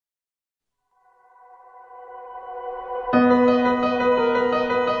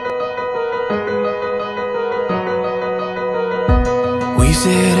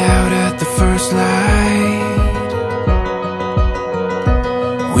set out at the first light.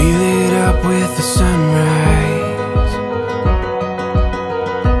 We lit up with the sunrise.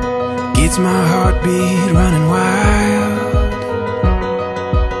 Gets my heartbeat running wild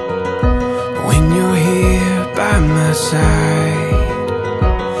when you're here by my side.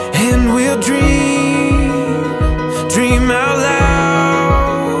 And we'll dream out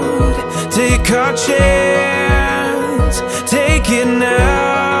loud. Take our chance, take it now.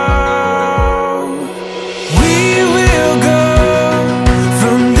 We will go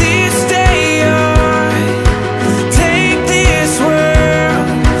from this day on. Take this world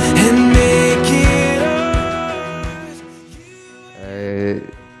and make it ours.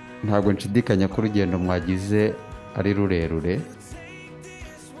 Ntabwo nshidikanya ko urugendo mwagize ari rurerure.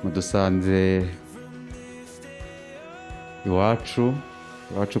 Mudusanze iwacu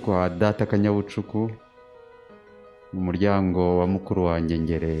kwa data Kanyabucuku mu muryango wa mukuru wanjye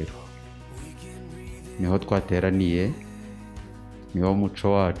Ngerero. Niho twateraniye, niho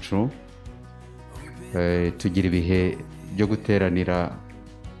muco wacu. Tugira ibihe byo guteranira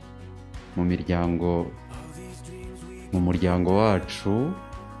mu muryango wacu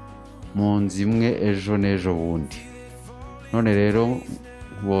mu nzu imwe ejo n'ejo bundi. None rero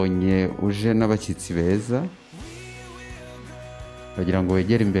bonye uje n'abashyitsi beza, bagira ngo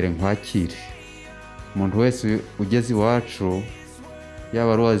wegere imbere nkwakire. Umuntu wese ugeze iwacu,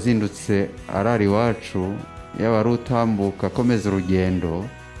 yaba ari uwazindutse arara iwacu, yaba ari utambuka akomeza urugendo,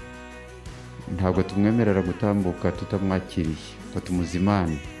 ntabwo tumwemerera gutambuka tutamwakiriye ngo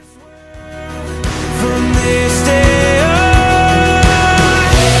tumuzimane.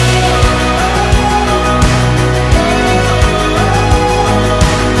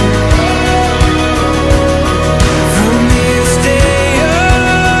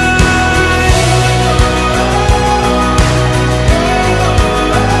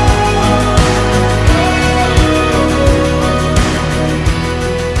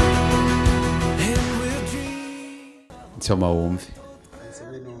 Nsoma wumve.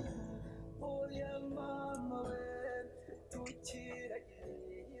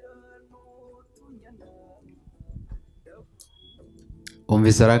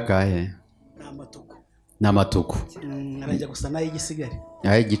 Umvise arakahe? N'amatuku. Arajya gusa nayo igisigari.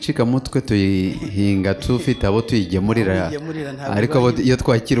 Igicika mutwe tuyihinga tufite abo tuyigemurira. Ariko iyo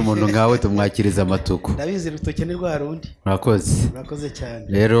twakira umuntu nkawe tumwakiriza amatuku. Ndabizi rutoke ni rwa rundi. Murakoze cyane.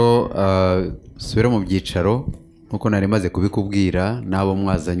 Rero subira mu byicaro nkuko nari maze kubikubwira, nabo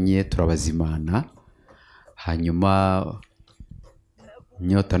mwazanye turabazimana. Hanyuma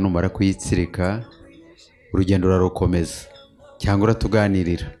nyota numara kuyitsirika, urugendo rurakomeza cyangwa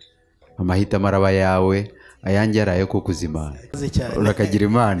uratuganirira. Amahitamo araba yawe, ayanjye yarayo kukuzimana. Urakagira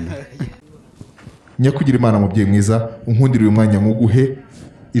Imana. Nyakugira Imana mubyeyi mwiza, unkundira uyu mwanya nguguhe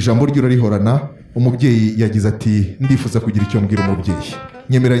ijambo ryo rarihorana. Umubyeyi yagize ati ndifuza kugira icyo mbwira umubyeyi.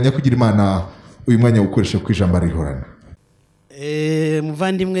 Nyemeranya Nyakugira Imana uyu mwanya ukoresha ku ijambo rihorana.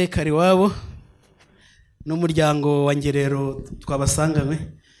 Muvandimwe Kariwabo n'umuryango wa Ngerero twabasanganywe,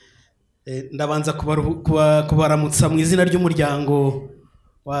 ndabanza kubaramutsa mu izina ry'umuryango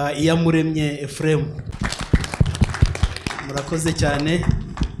wa Iyamuremye Ephraim. Murakoze cyane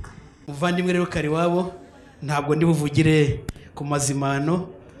muvandimwe rero Kariwabo, ntabwo ndi buvugire ku mazimano.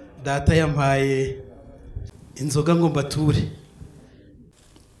 Data yampaye inzoga ngo mbature.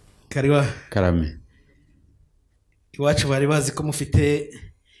 Kariwa Karame, iwacu bari bazi ko mufite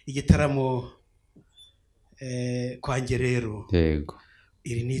igitaramo kwa Ngerero. Yego.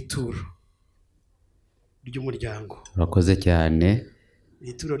 Iri ni ituro ry'umuryango. Urakoze cyane.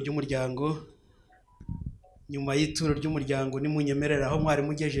 Ituro ry'umuryango. Nyuma y'ituro ry'umuryango nimunyemerera aho mwari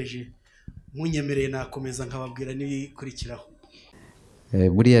mugejeje, munyemereye nakomeza nkababwira n'ibikurikiraho.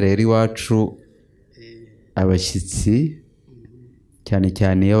 Buriya rero iwacu abashyitsi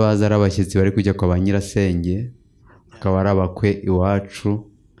cyane iyo baza ari abashyitsi bari kujya kwa ba nyirasenge, akaba ari abakwe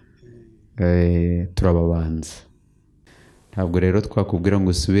iwacu, turababanza. Ntabwo rero twakubwira ngo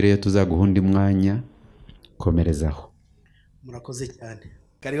usubireyo, tuzaguhunda umwanya, komerezaho. Murakoze cyane.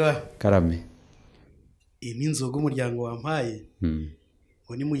 Kariwa Karame, iyi ni inzoga umuryango wampaye,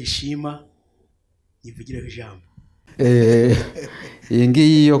 ngo nimuyishima yivugireho ijambo. Iyi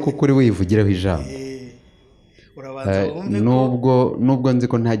ngiyi yo kuko uri wivugireho ijambo. Nubwo nzi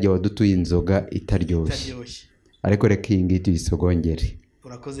ko nta gihe wadutuye inzoga itaryoshye, ariko reka iyi ngiyi tuyisogongere.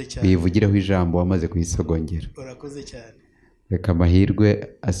 Urakoze cyane. Wivugireho ijambo wamaze kuyisogongera. Urakoze cyane. Reka amahirwe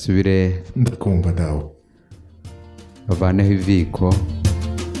asubire. Ndakumva nawe. Bavaneho iviko.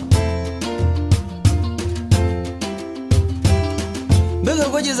 Mbega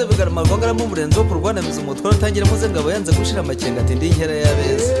rwogeze bigarama rwagaramo umurenzi wo kurwanamiza umutwe utangira muze ngabo yanze gushira amakenga ati ndi inkera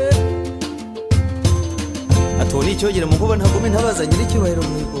y'abeza atoni icyogere mu kuba ntagome ntabaza nyiri cyubahiro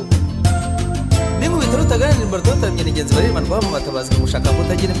mu igogo nimu bitaro taganira imbarto tatamye ingenzi bari man rwamo batabaza gushaka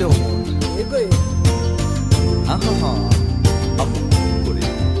kutagira imbeho mu nda yego aha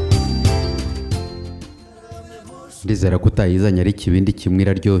ndizera ko utayizanye ari ikibindi kimwe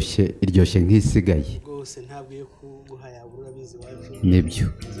iryoshye nk'isigaye rwose ntabwo yo kuguhayabura bizi wacu nibyo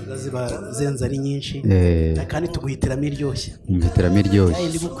inzoga ziba zenze ari nyinshi kandi tuguhitiramo iryoshye umuhitiramo iryoshye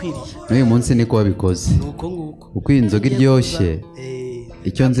ndi gukwiriye n'uyu munsi niko wabikoze nuko nguko uko iyi nzoga iryoshye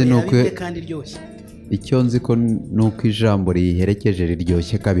icyo nzi ni uko kandi iryoshye icyo nzi ko ni uko ijambo riyiherekeje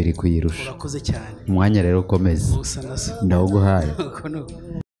riryoshye kabiri kuyirusha urakoze cyane umwanya rero ukomeze ndawuguhaye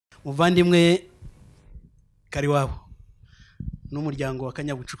muvandimwe Kariwabo n'umuryango wa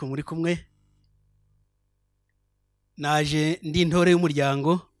Kanyabucuku muri kumwe naje ndi intore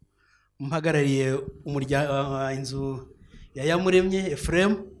y'umuryango mpagarariye inzu ya Yamuremye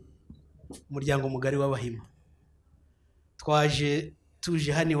Ephraim umuryango mugari w'Abahima twaje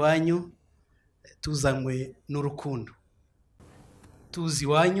tuje hano iwanyu tuzanywe n'urukundo tuzi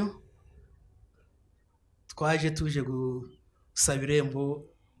iwanyu twaje tuje gusaba irembo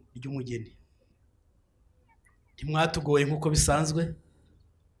ry'umugeni ntimwatugoye nk'uko bisanzwe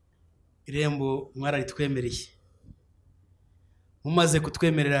irembo mwararitwemereye mumaze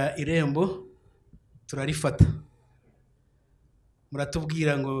kutwemerera irembo turarifata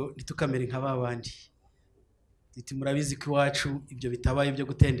muratubwira ngo ntitukamere nka babandi iti murabizi ko iwacu ibyo bitabaye byo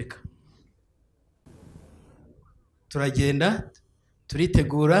gutendeka turagenda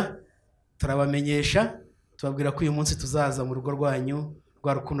turitegura turabamenyesha tubabwira ko uyu munsi tuzaza mu rugo rwanyu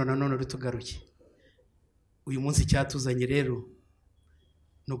rwa rukundo nanone rutugaruye uyu munsi cyatuzanye rero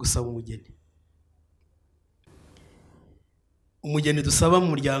no gusaba umugeni dusaba mu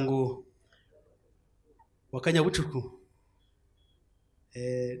muryango wa Kanyabucuku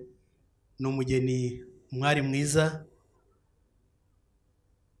ni umugeni umwari mwiza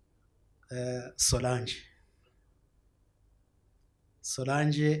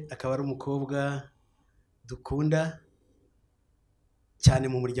Solange akaba ari umukobwa dukunda cyane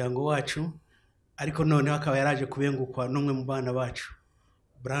mu muryango wacu ariko noneho akaba yaraje kubengukwa n'umwe mu bana bacu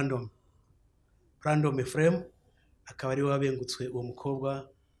Brandon Ephraim akaba ari we wabengutswe uwo mukobwa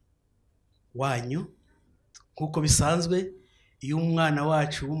wanyu nk'uko bisanzwe iyo umwana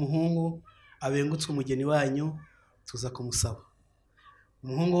wacu w'umuhungu abengutswe umugeni wanyu tuza kumusaba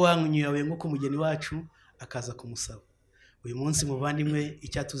umuhungu wanyu yabenguka umugeni wacu akaza kumusaba uyu munsi muvandimwe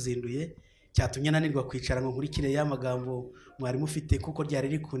icyatuzinduye cyatumye nanirwa kwicara ngo nkurikire ya magambo mwari mufite kuko ryari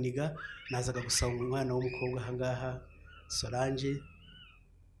rikuniga nazaga gusaba umwana w'umukobwa ahangaha Solange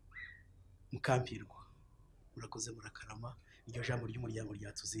Mukampirwa murakoze murakarama iryo jambo ry'umuryango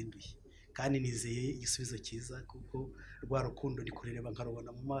ryatuzinduye kandi nizeye igisubizo cyiza kuko rwa rukundo ndi kurereba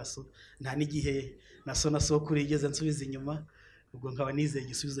nkarubona mu maso nta n'igihe na sokuru igeze nsubiza inyuma ubwo nkaba nizeye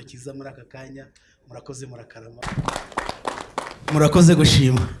igisubizo cyiza muri aka kanya murakoze murakarama murakoze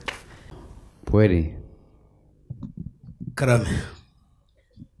gushima Pweri karame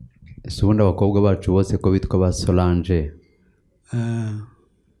ese ubundi abakobwa bacu bose ko bitwa ba Solange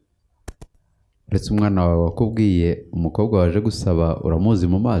uretse umwana wawe wakubwiye umukobwa waje gusaba uramuzi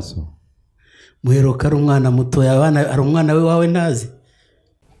mu maso muheruka ari umwana muto hari umwana we wawe ntazi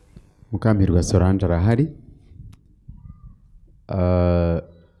Mukampirwa Solange arahari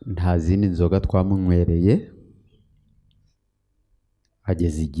nta zindi nzoga twamunywereye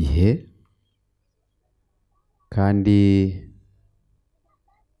ageze igihe kandi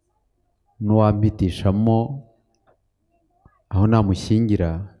n'uwampitishamo aho namushyingira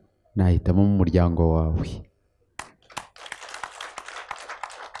nahitamo mu muryango wawe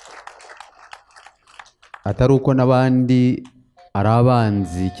atari uko n'abandi ari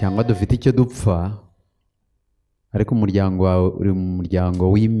abanzi cyangwa dufite icyo dupfa ariko umuryango wawe uri mu muryango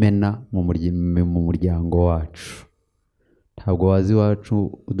w'imena mu muryango wacu ntabwo wazi iwacu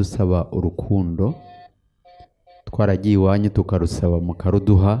udusaba urukundo twaragiye iwanyu tukarusaba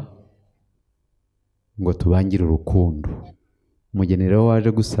mukaruduha ngo tubangire urukundo umugeni rero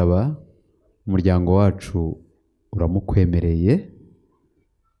waje gusaba umuryango wacu uramukwemereye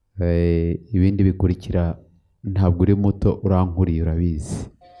ibindi bikurikira ntabwo uri muto urankuriye urabizi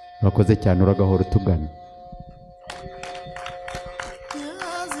urakoze cyane uragahora utugana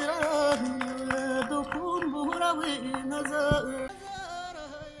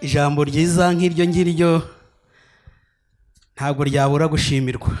ijambo ryiza nk'iryo ngiryo ntabwo ryabura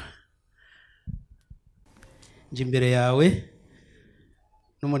gushimirwa njye imbere yawe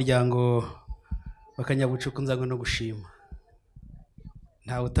n'umuryango wa Kanyabucuku nzanywe no gushima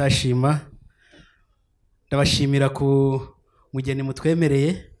ntawe utashima. Ndabashimira ku mugeni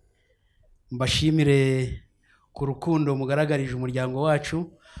mutwemereye, mbashimire ku rukundo mugaragarije umuryango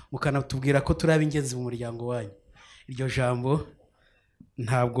wacu, mukanatubwira ko turi ab'ingenzi mu muryango wanyu. Iryo jambo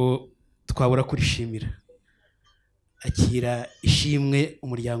ntabwo twabura kurishimira. Akira ishimwe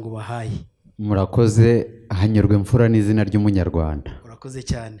umuryango bahaye. Murakoze, hanyurwe imfura n'izina ry'umunyarwanda. Urakoze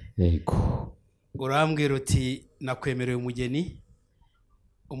cyane. Yego. Urambwira uti nakwemereye umugeni,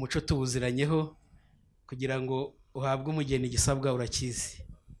 umuco tubuziranyeho, kugira ngo uhabwe umugeni igisabwa urakizi.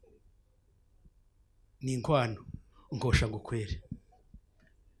 Ni inkwano ngosha ngukwere.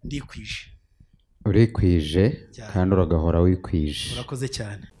 Ndikwije. Urikwije kandi uragahora wikwije. Urakoze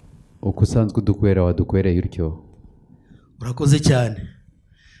cyane. Uko usanzwe udukwera wadukwereye utyo. Urakoze cyane.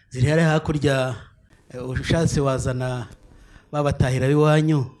 Ziri hariya hakurya, ushatse wazana babatahira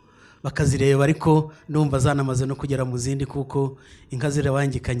b'iwanyu bakazireba, ariko ndumva zanamaze no kugera mu zindi kuko inka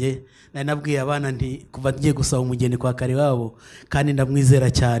zirabangikanye. Nari nabwiye abana nti kuva ngiye gusaba umugeni kwa kare wabo, kandi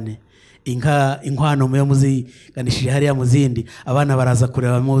ndamwizera cyane. Inkwano muyo muziganishije hariya mu zindi, abana baraza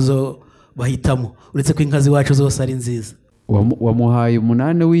kureba muzo bahitamo, uretse ko inka ziwacu zose ari nziza. Wamuhaye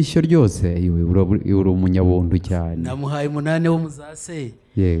 8 w'ishyo ryose? Iwe uri umunyabuntu cyane. Namuhaye 8 wo muzase.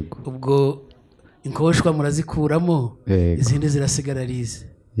 Yego. Ubwo inkoshwa murazikuramo, izindi zirasigara rize.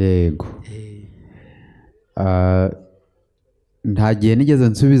 Yego. Nta gihe nigeze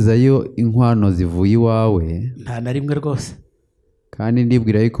nsubizayo inkwano zivuye iwawe. Nta na rimwe rwose. Kandi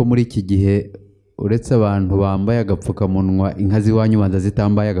ndibwira yuko muri iki gihe uretse abantu bambaye agapfukamunwa, inka ziwanyu banza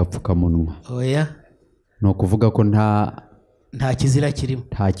zitambaye agapfukamunwa. Oya. Ni ukuvuga ko nta kizira kirimo.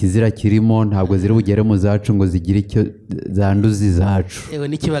 Nta kizira kirimo, ntabwo ziri bugere mu zacu ngo zigire icyo zanduza izacu. Yewe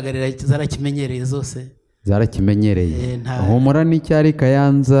n'ikibagarira zarakimenyereye zose. Zarakimenyereye. Humura n'icyari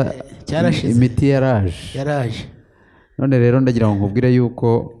Kayanza imiti yaraje. None rero ndagira ngo nkubwire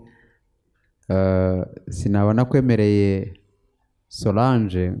yuko sinabona kwemereye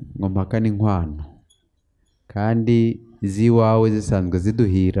Solange ngo mpakane inkwano, kandi iziwawe zisanzwe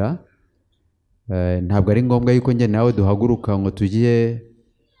ziduhira. Ntabwo ari ngombwa yuko njye nawe duhaguruka ngo tujye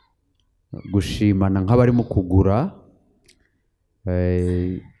gushimana nk'abari mu kugura.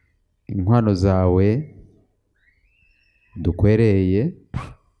 Inkwano zawe dukwereye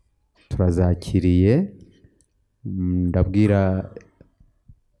turazakiriye. Ndabwira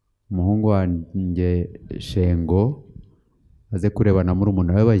umuhungu wanjye Shengo aze kurebana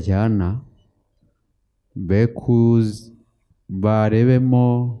murumuna we bajyana,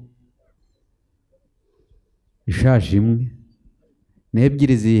 barebemo ishashi imwe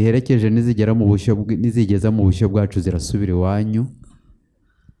n'ebyiri ziherekeje, nizigeza mu bushyo bwacu zirasubira iwanyu.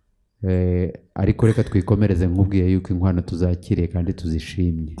 Ariko reka twikomereze nkubwiye yuko inkwano tuzakiriye kandi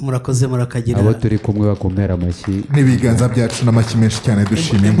tuzishimye. Murakoze, murakagira. Abo turi kumwe bakumpera amashyi n'ibiganza byacu n'amashyi menshi cyane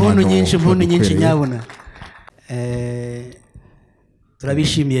dushimye. Impundu nyinshi nyabona.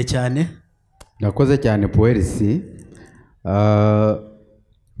 Turabishimiye cyane. Nakoze cyane Poelisi.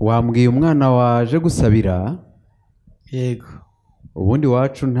 Wambwiye umwana waje gusabira. Yego. Ubundi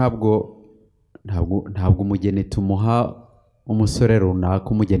wacu ntabwo umugeni tumuha umusore runaka,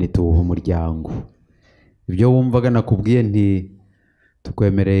 umugeni tuwuha umuryango. Ibyo wumvaga nakubwiye nti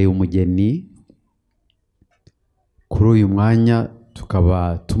tukwemereye umugeni kuri uyu mwanya,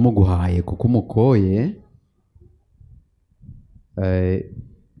 tukaba tumuguhaye kuko umukoye.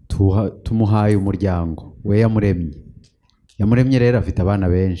 Tumuhaye umuryango we yamuremye rero afite abana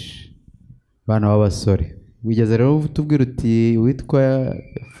benshi, abana b'abasore. Wigeze rero utubwira uti witwa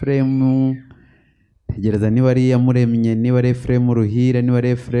Efremu, tegereza niba ari yamuremye, niba ari Efremu Ruhire, niba ari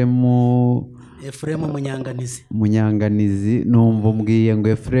Efremu Munyanganizi. Numva umbwiye ngo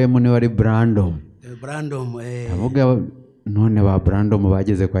Efremu niba ari Brandom. Avuga none ba Brandom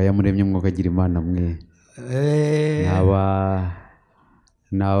bageze kwa yamuremye mwokagira Imana mwe.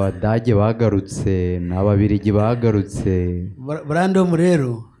 N'Abadage bagarutse, n'Ababirigi bagarutse. Brandom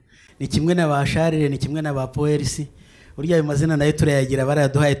rero ni kimwe na ba Sharire, ni kimwe na ba Poelisi. Urya ayo mazina nayo turayagira,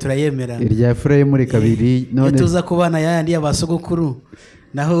 barayaduhaye turayemera. Irya Efraim muri kabiri none tuza kubana yandi y'abasogokuru,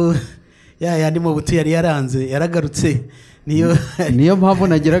 naho yandi mu butu yari yaranze yaragarutse. Niyo mpamvu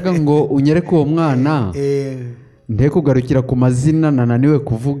nagiraga ngo unyereke uwo mwana nde kugarukira ku mazina nananiwe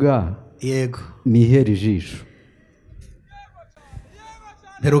kuvuga. Yego. Nihera ijisho.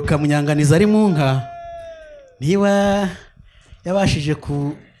 Mperuka Munyanganiza ari mu nka, niba yabashije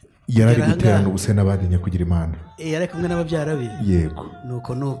ku yarari guterana ubuse n'abandi nyakugira Imana. Yari kumwe n'ababyara be. Yego.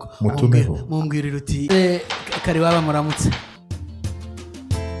 Nuko mutumeho mumbwirira uti kare baba muramutse.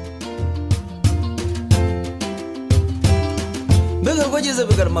 Mbega rwageze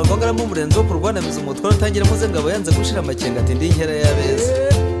maze bigarama rwagaramo umurenzi wo kurwanamiza umutwaro utangira muze ngabo yanze gushira amakenga ati ndi inkera y'abeza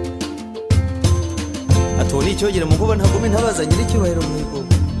atoni icyogere mu kuba ntagome ntabaza nyiri cyubahiro mu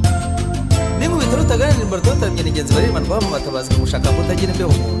ikogo ni mu bitaro utaganira imbarwa tutamye n'ingenzi barimanwa mu batabazi gushaka kutagira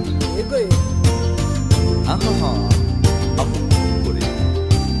imbeho mu nda yego aha akukure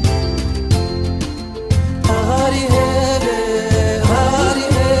hari hebe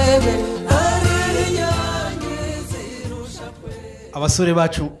abasore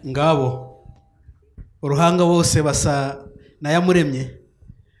bacu ngabo uruhanga bose basa nayamuremye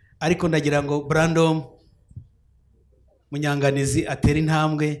ariko ndagira ngo Brandon Munyanganizi atera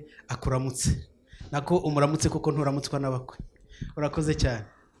intambwe akuramutse nako umuramutse kuko nturamutswa n'abakwe urakoze cyane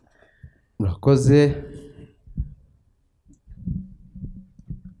urakoze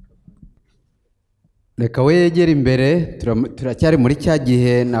reka we yegera imbere turacyari muri cya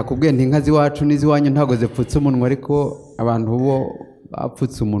gihe nakubwiye nti inka z'iwacu n'iziwanyu ntabwo zipfutse umunwa ariko abantu bo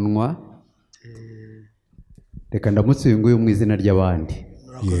bapfutse umunwa reka ndamutse uyu nguyu mu izina ry'abandi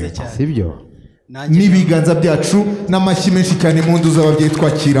sibyo n'ibiganza byacu n'amashyi menshi cyane mu nzu z'ababyeyi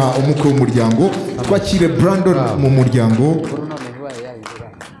twakira umukwe w'umuryango twakire Brandon mu muryango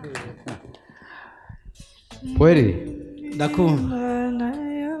Pweri ndakumva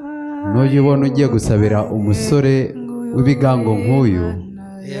n'uyu ubona ugiye gusabira umusore w'ibigango nk'uyu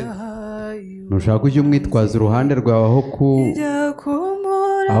ntushaka ujya umwitwaza uruhande rwawe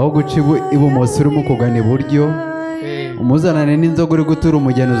aho guca ibumoso urimo kugana iburyo umuzanane n'inzoga uri gutura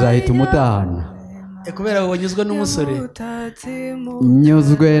umugeni uzahita umutahana kubera wanyuzwe n'umusore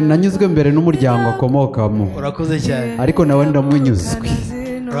nanyuzwe mbere n'umuryango akomokamo urakoze cyane ariko nawe ndamunyuzwe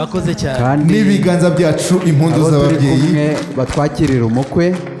urakoze cyane n'ibiganza byacu impundu z'ababyeyi batwakirira umukwe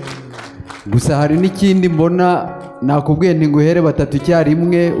gusa hari n'ikindi mbona nakubwiye nguhere batatu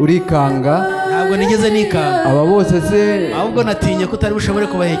icyarimwe urikanga ntabwo nigeze nikanga aba bose se ahubwo natinye ko utari bushobore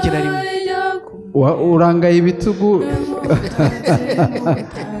kubahekera rimwe urangaye ibitugu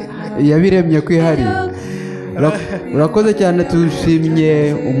yabiremye kwihari urakoze cyane tushimye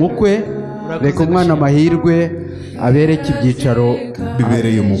umukwe reka umwana amahirwe abereke ibyicaro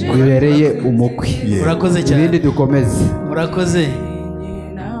bibereye umukwe urakoze cyane ibindi dukomeze urakoze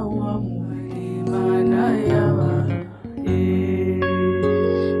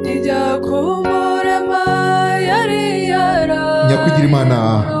nyakugira imana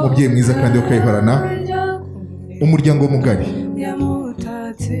mubyeyi mwiza kandi ukayihorana umuryango mugari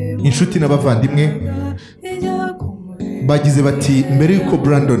inshuti n'abavandimwe bagize bati mbere y'uko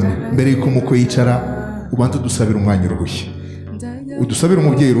Brandon mbere y'uko umukwe yicara ubanza udusabira umwanya uruhushya udusabira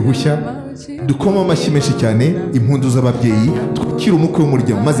umubyeyi uruhushya dukoma amashyi menshi cyane impundu z'ababyeyi twakira umukwe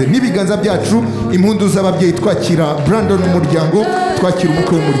w'umuryango maze n'ibiganza byacu impundu z'ababyeyi twakira Brandon mu muryango twakira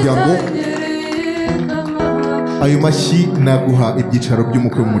umukwe w'umuryango ayo mashyi naguha ibyicaro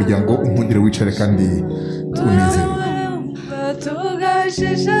by'umukwe w'umuryango unkundire wicare kandi unezerewe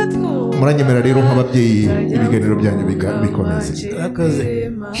muranyemera rero nk'ababyeyi ibiganiro byanyu bikomeze urakoze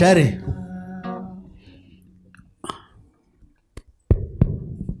share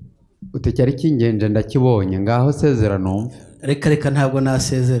utecyari cy'ingenzi ndakibonye ngaho sezera numve reka ntabwo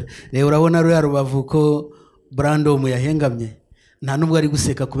nasezera rero urabona ruriya rubavu ko Brandon yahengamye nta nubwo ari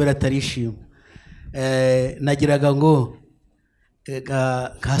guseka kubera atarishima nagiraga ngo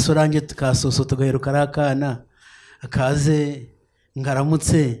ka Solange kasoso tugaheruka ari akana akaze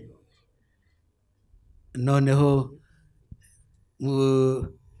ngaramutse noneho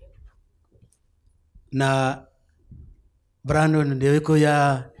na Brandon ndebe ko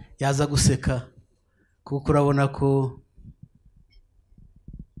yaza guseka kuko urabona ko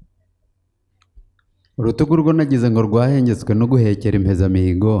urutugu rwo nagize ngo rwahengetswe no guhekera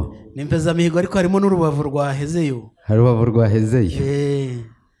impezamihigo ni impezamihigo ariko harimo n'urubavu rwahezeyo hari urubavu rwahezeyo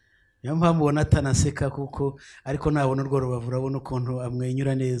niyo mpamvu ubona atanaseka kuko ariko nabona urwo rubavu urabona ukuntu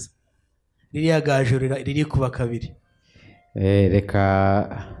amwenyura neza ririya gajo riri kuba kabiri reka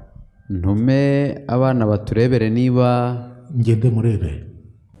ntume abana baturebere niba ngende murebe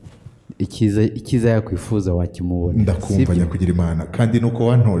icyiza yakwifuza wakimubona ndakumva nyakugira imana kandi nuko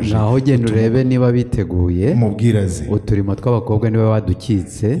wantoje naho genda urebe niba biteguye mubwiraze uturimo tw'abakobwa niba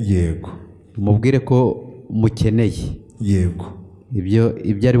wadukitse yego mubwire ko mukeneye yego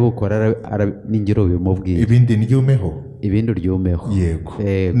ibyo ari bukora n'ingiro bimubwire ibindi ndyumeho ibindi uryumeho yego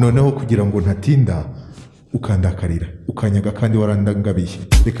noneho kugira ngo ntatinda ukandakarira ukanyaga kandi warandangabiye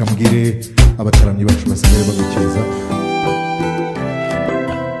reka mbwire abataramyi bacu basigaye bagukeza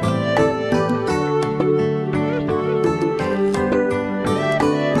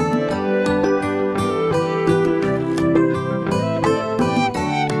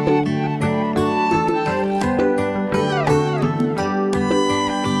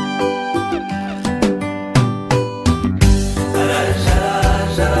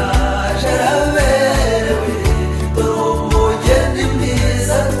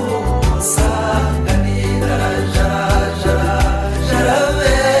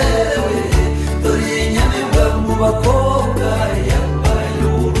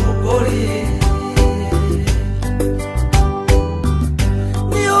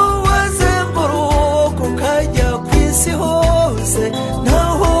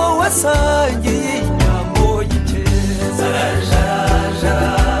basangiye inyambo y'ikeza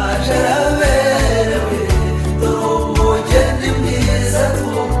jaraberewe dore umugeni mwiza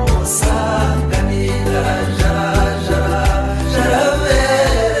tumusanganira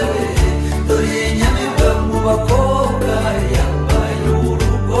jaraberewe dore inyamibwa mu bakobwa yambaye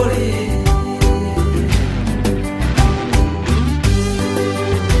urugori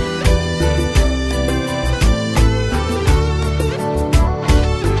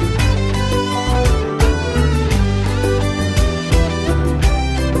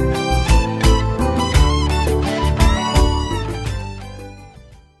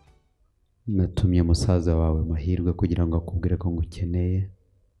natumye musaza wawe Mahirwe kugira ngo akubwire ko ngukeneye.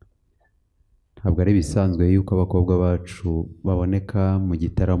 Ntabwo ari bisanzwe yuko abakobwa bacu baboneka mu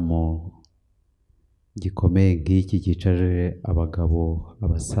gitaramo gikomeye nk'iki cyicaje abagabo,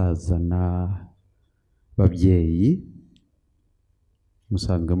 abasaza n'ababyeyi.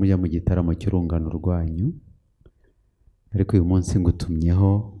 Musanzwe mujya mu gitaramo cy'urungano rwanyu, ariko uyu munsi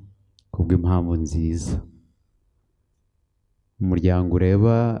ngutumyeho kubw'impamvu nziza. Umuryango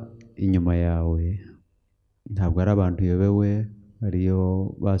ureba inyuma yawe ntabwo ari abantu uyobewe, ariyo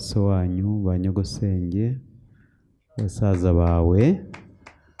ba so wanyu, ba nyogosenge, basaza bawe,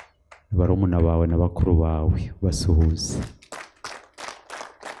 barumuna bawe na bakuru bawe. Basuhuze.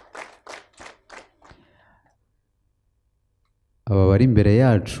 Aba bari imbere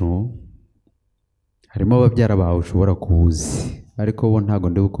yacu harimo ababyara bawe ushobora kuzi, ariko bo ntabwo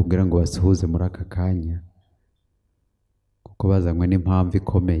ndi bukubwira ngo basuhuze muri aka kanya, kuko bazanywe n'impamvu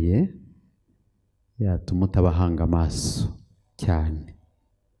ikomeye yatuma utabahanga amaso cyane.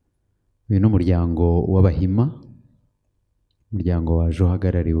 Uyu ni umuryango w'Abahima, umuryango waje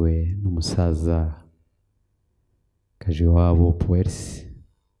uhagarariwe n'umusaza Kajiwabo Puelsi.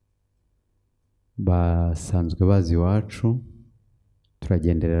 Basanzwe bazi iwacu,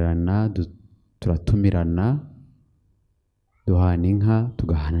 turagendererana, turatumirana, duhana inka,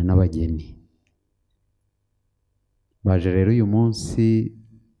 tugahana n'abageni. Baje rero uyu munsi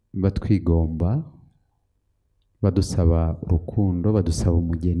batwigomba, badusaba urukundo, badusaba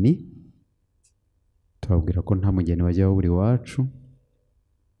umugeni. Tubabwira ko nta mugeni wajya wabura iwacu.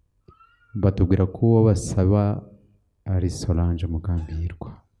 Batubwira ko uwo basaba ari Solange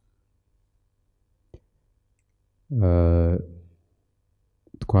Mugambirwa.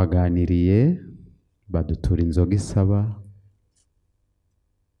 Twaganiriye, badutura inzoga isaba.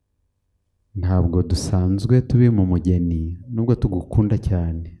 Ntabwo dusanzwe tubima umugeni, nubwo tugukunda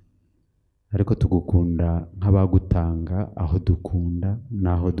cyane, ariko tugukunda nk'abagutanga aho dukunda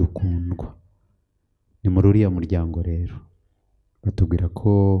n'aho dukundwa. Ni muri uriya muryango rero. Batubwira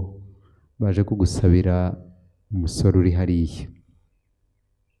ko baje kugusabira umusore uri hariya.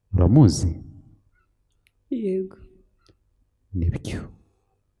 Uramuzi? Yego. Nibyo.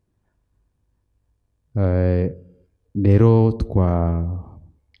 Rero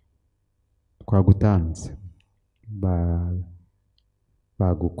twagutanze,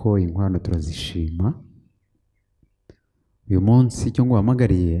 bagukoye inkwano, turazishima. Uyu munsi icyo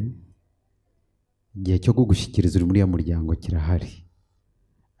nguhamagariye, igihe cyo kugushyikiriza uri muri ya muryango kirahari,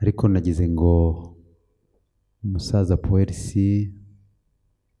 ariko nagize ngo umusaza Puelsi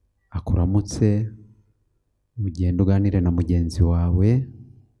akuramutse, ugenda uganire na mugenzi wawe,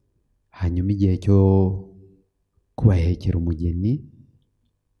 hanyuma igihe cyo kubahekera umugeni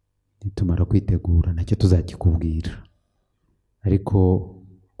nitumara kwitegura nacyo tuzakikubwira. Ariko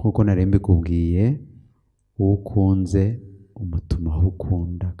kuko nari mbikubwiye, uwo ukunze umutuma aho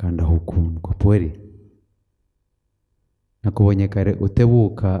ukunda kandi aho ukundwa. Pueli, nakubonye kare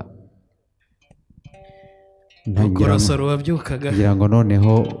utebuka, ukorosoro wabyukaga, ngira ngo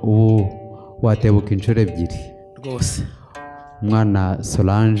noneho ubu watebuka inshuro ebyiri rwose. Umwana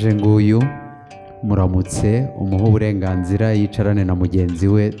Solange nguyu, muramutse, umuha uburenganzira yicarane na mugenzi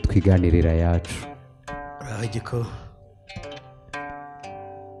we, twiganirira yacu. Urahagiko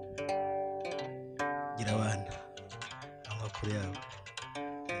gira abana amakuru yabo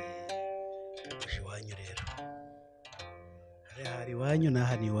uje iwanyu rero, hari iwanyu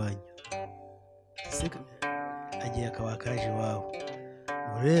n'aha ni iwanyu, agiye akaba kaje iwawe.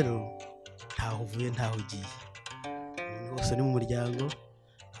 Ubu rero ntaho uvuye ntaho ugiye, rwose ni mu muryango.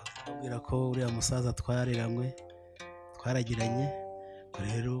 Abwira ko uriya musaza twareranywe, twaragiranye, ko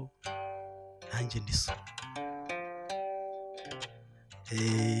rero nanjye ndi so.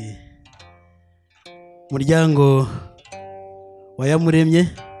 Umuryango wa Yamuremye,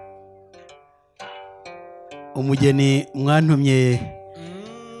 umugeni mwantumye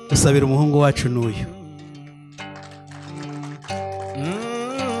gusabira umuhungu wacu n'uyu.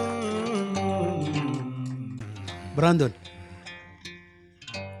 Brandon,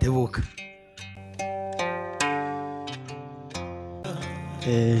 tebuka.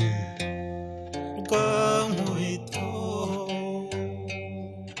 Rwankubito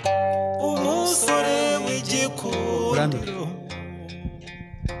umusore w'igikundiro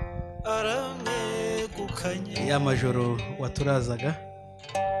aramwegukanye. Ya majoro waturazaga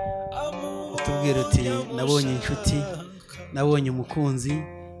utubwira uti nabonye inshuti, nabonye umukunzi,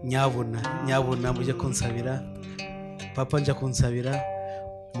 nyabuna mujye kunsabira, papa njya kunsabira,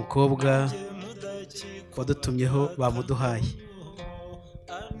 umukobwa wadutumyeho bamuduhaye.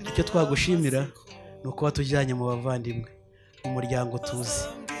 Icyo twagushimira ni uko watujyanye mu bavandimwe, mu muryango tuzi,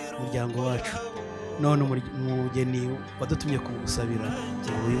 umuryango wacu. None umugeni wadutumye kugusabira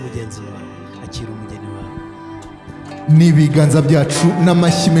uyu mugenzi wawe, akira umugeni wawe. n'ibiganza byacu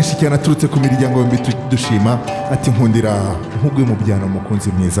n'amashyi menshi cyane aturutse ku miryango yombi dushima ati nkundira nkugwe mu byano mukunzi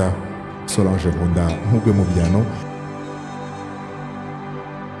mwiza Solange, nkunda nkugwe mu byano.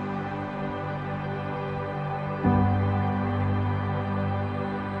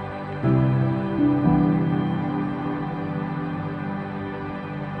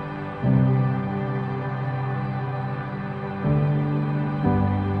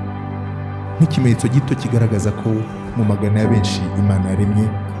 nk'ikimenyetso gito kigaragaza ko mu magana ya benshi Imana yaremye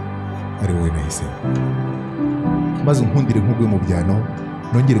ari wowe nahisemo, maze unkundire nkugwe mu byano,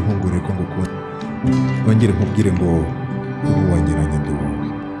 nongere nkungure ko ngukunda, nongere nkubwire ngo uri uwanjye nanjye ndi uwawe.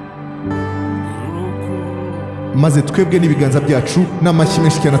 Maze twebwe n'ibiganza byacu n'amashyi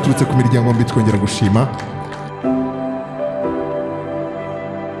menshi cyane aturutse ku miryango yombi twongera gushima.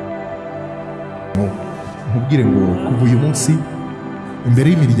 Nkubwire ngo kuva uyu munsi imbere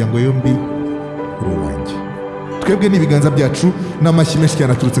y'imiryango yombi uri uwanjye. Twebwe n'ibiganza byacu n'amashyi menshi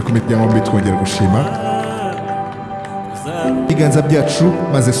cyane aturutse ku miryango yombi twongera gushima. Ibiganza byacu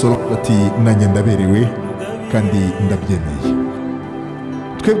maze Solange ati nanjye ndaberewe kandi ndabyemeye.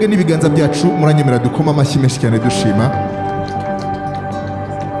 Twebwe n'ibiganza byacu muranyemera dukoma amashyi menshi cyane dushima.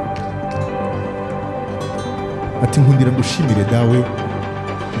 Ati nkundira ngushimire dawe,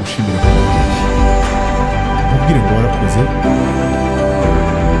 ngushimire nkubwire ngo warakoze.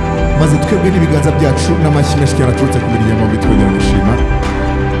 Maze twebwe n'ibiganza byacu n'amashyi menshi cyane aturutse ku miryango yombi twongera gushima.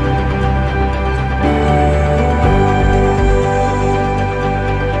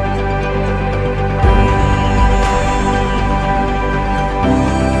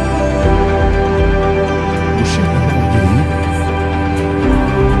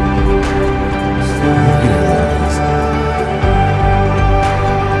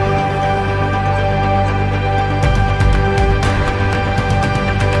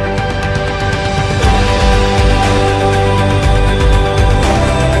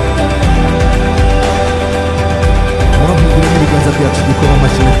 Byacu dukoma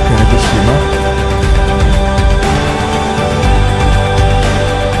amashyi menshi cyane dushima.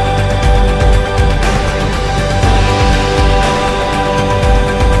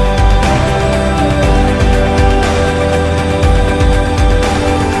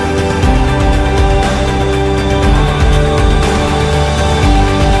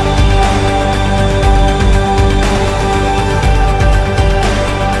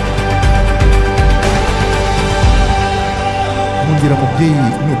 Nkundira mubyeyi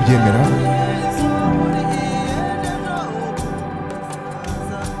nubyemera,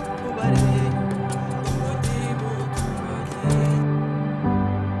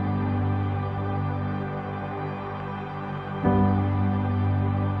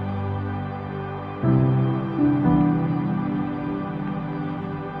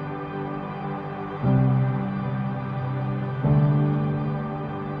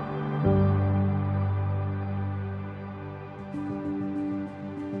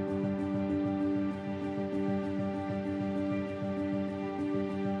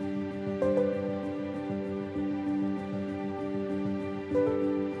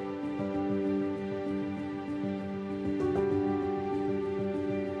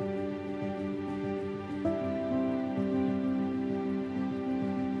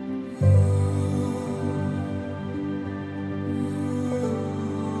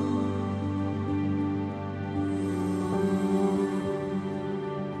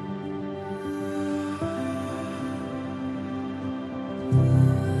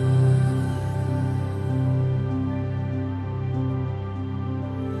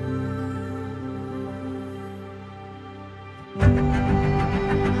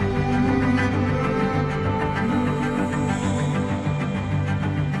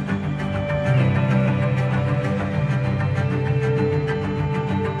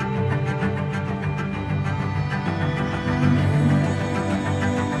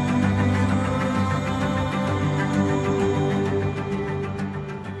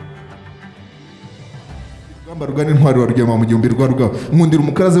 Gamba rugana intwari wa rugema mu gihumbi rwa rugaba nkundira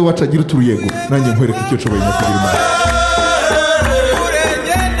umukaraze wacu agira uturuyego nanjye nkwereka icyo nshoboye nyakugira imana.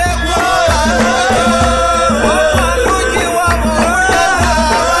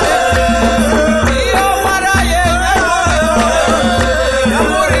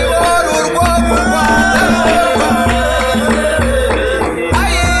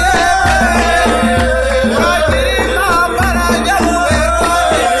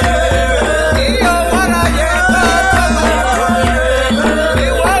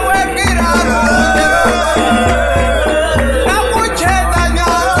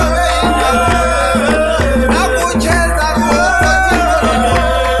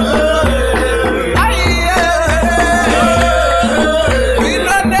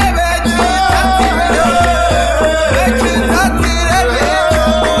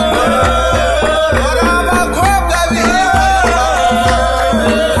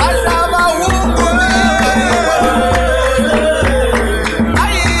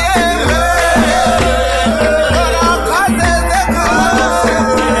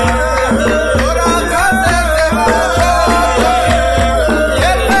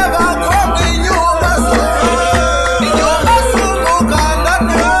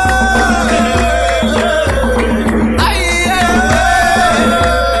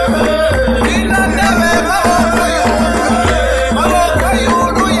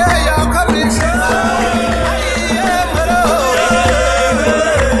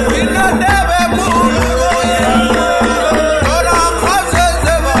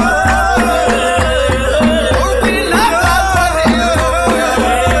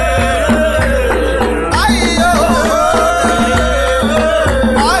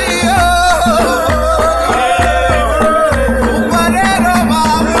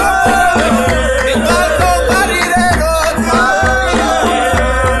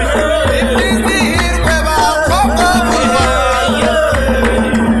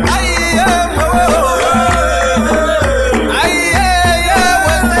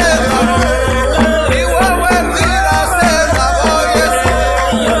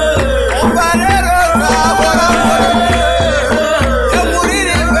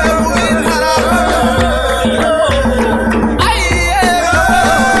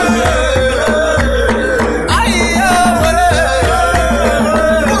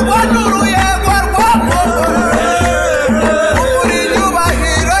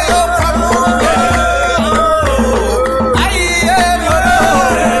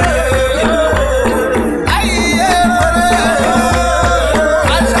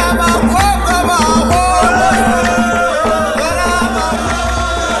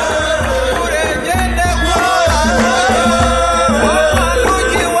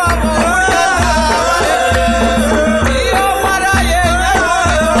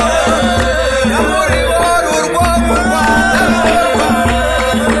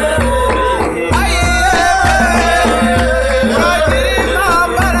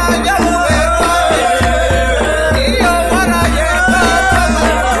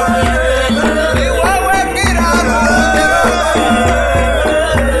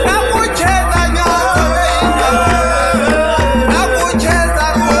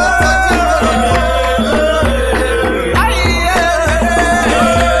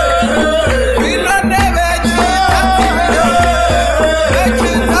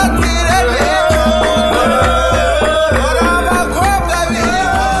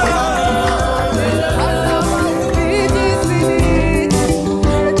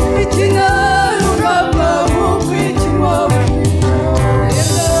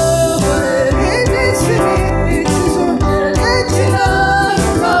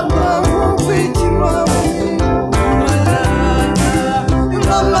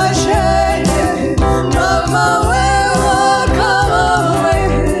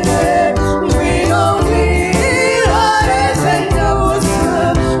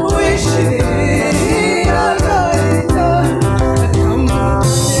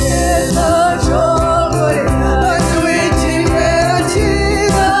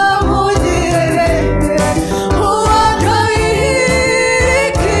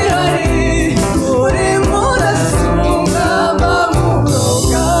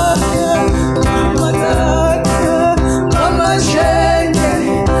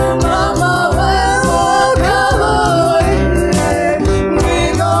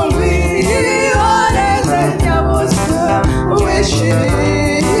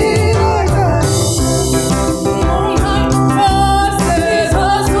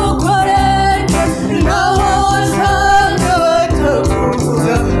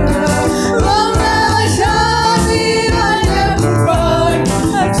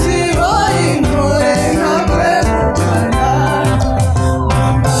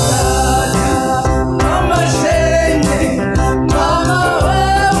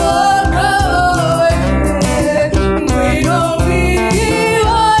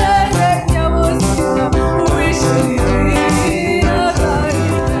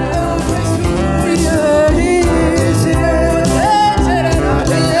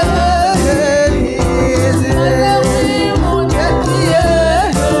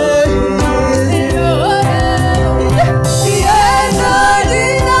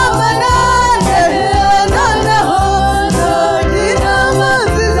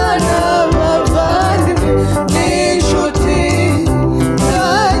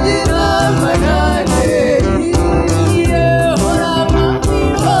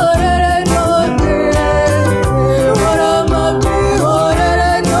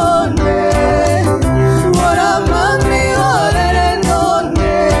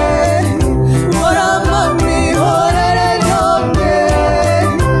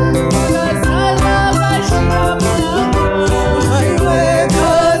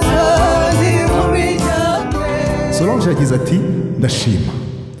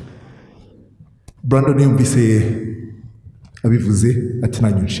 Brandon yumvise abivuze ati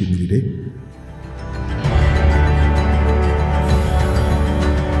nanjye nshimirire.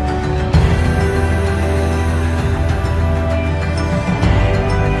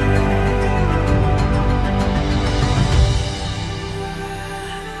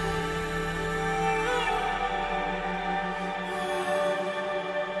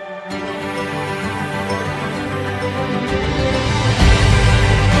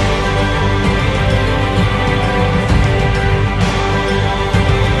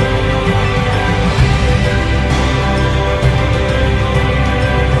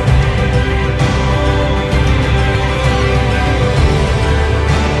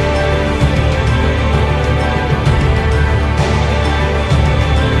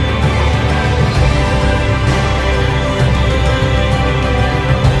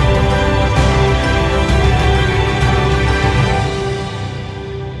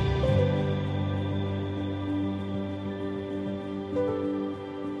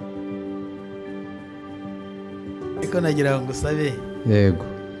 ariko nagira ngo usabe. Yego,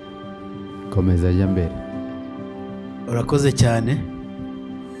 komeza ajya mbere. Urakoze cyane.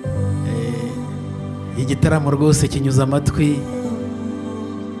 Igitaramo rwose kinyuza amatwi,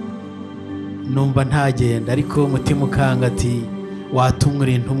 numva ntagenda ariko umutima ukanga ati watumwe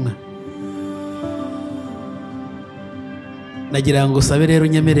uri intumwa. Nagira ngo usabe rero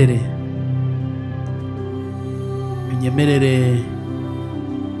unyemerere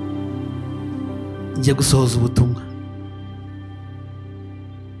njye gusohoza ubutumwa.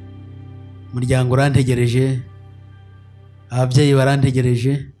 Umuryango urantegereje, ababyeyi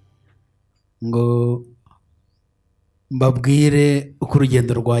barantegereje ngo mbabwire uko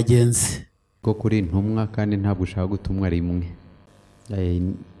urugendo rwagenze. Ko kuri intumwa kandi ntabwo ushaka gutumwa rimwe.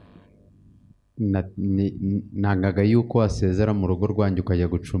 Nangaga yuko wasezera mu rugo rwanjye ukajya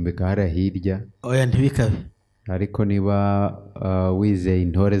gucumbika hariya hirya. Oya ntibikabe. Ariko niba wizeye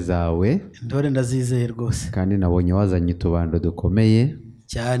intore zawe. Intore ndazizeye rwose. Kandi nabonye wazanye utubando dukomeye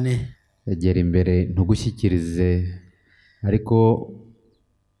cyane. Egera imbere ntugushyikirize, ariko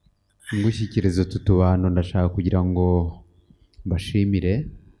ngushyikirize utu tubando ndashaka kugira ngo bashimire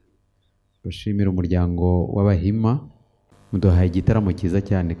umuryango w'Abahima. Muduhaye igitaramo cyiza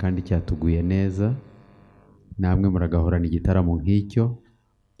cyane kandi cyatuguye neza, namwe muragahorana igitaramo nk'icyo.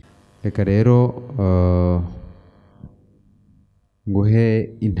 Reka rero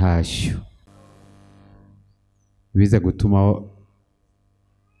nguhe intashyo biza gutuma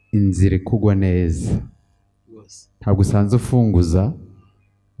inzira ikugwa neza. Ntabwo usanze ufunguza,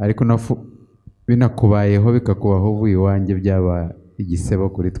 ariko binakubayeho bikakubaho uvuye iwanjye byaba igisebo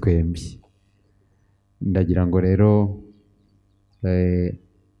kuri twembi. Ndagira ngo rero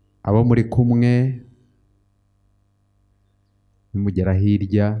abo muri kumwe nimugera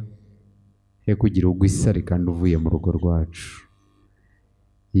hirya he kugira ugwisari kandi uvuye mu rugo rwacu.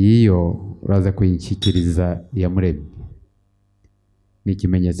 Iyo uraza kuyinshyikiriza iyamuremye, ni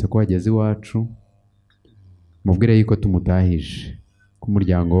ikimenyetso ko wageze iwacu. Mubwire yuko tumutahije, ko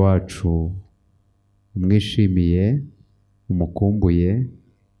umuryango wacu umwishimiye, umukumbuye.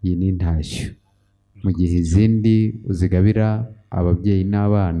 Iyi ni intashyo. Mu gihe izindi uzigabira ababyeyi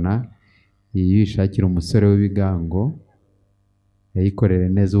n'abana, iyo uyishakira umusore w'ibigango yayikorere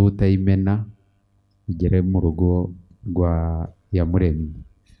neza uwo utayimena, igere mu rugo rwa Iyamuremye.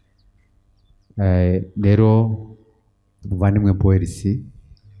 Rero muvandimwe polisi,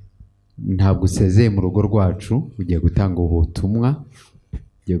 ntabwo usezeye mu rugo rwacu, ugiye gutanga ubutumwa,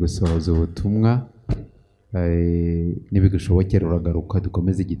 ugiye gusohoza ubutumwa. Nibigushobokera uragaruka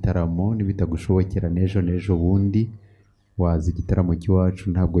dukomeze igitaramo, nibitagushobokera n'ejo bundi waza. Igitaramo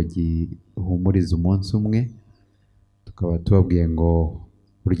cy'iwacu ntabwo gihumuriza umunsi umwe, tukaba tubabwiye ngo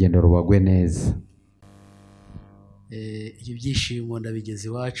urugendo rubagwe neza. Ibyo byishimo ndabigeze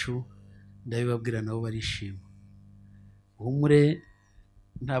iwacu, ndabibabwira nabo barishima. Humure,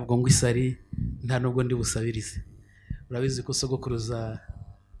 ntabwo ngo isari, nta nubwo ndi busabirize. Urabizi ko sogokuruza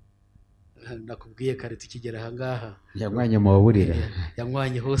nakubwiye kare tukigera aha ngaha yanywanye mu baburira.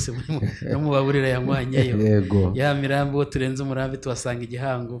 Yanywanye hose no mu baburira yanywanyeyo. Yego. Ya mirambi wo turenze umurambi tuhasanga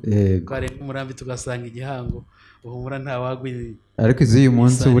igihango, twarenga umurambi tugasanga igihango. Uhumura nta wagwi. Ariko izo uyu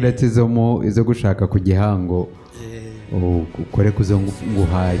munsi uretse izo gushaka ku gihango ukore kuzo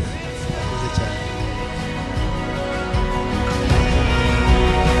nguhaye.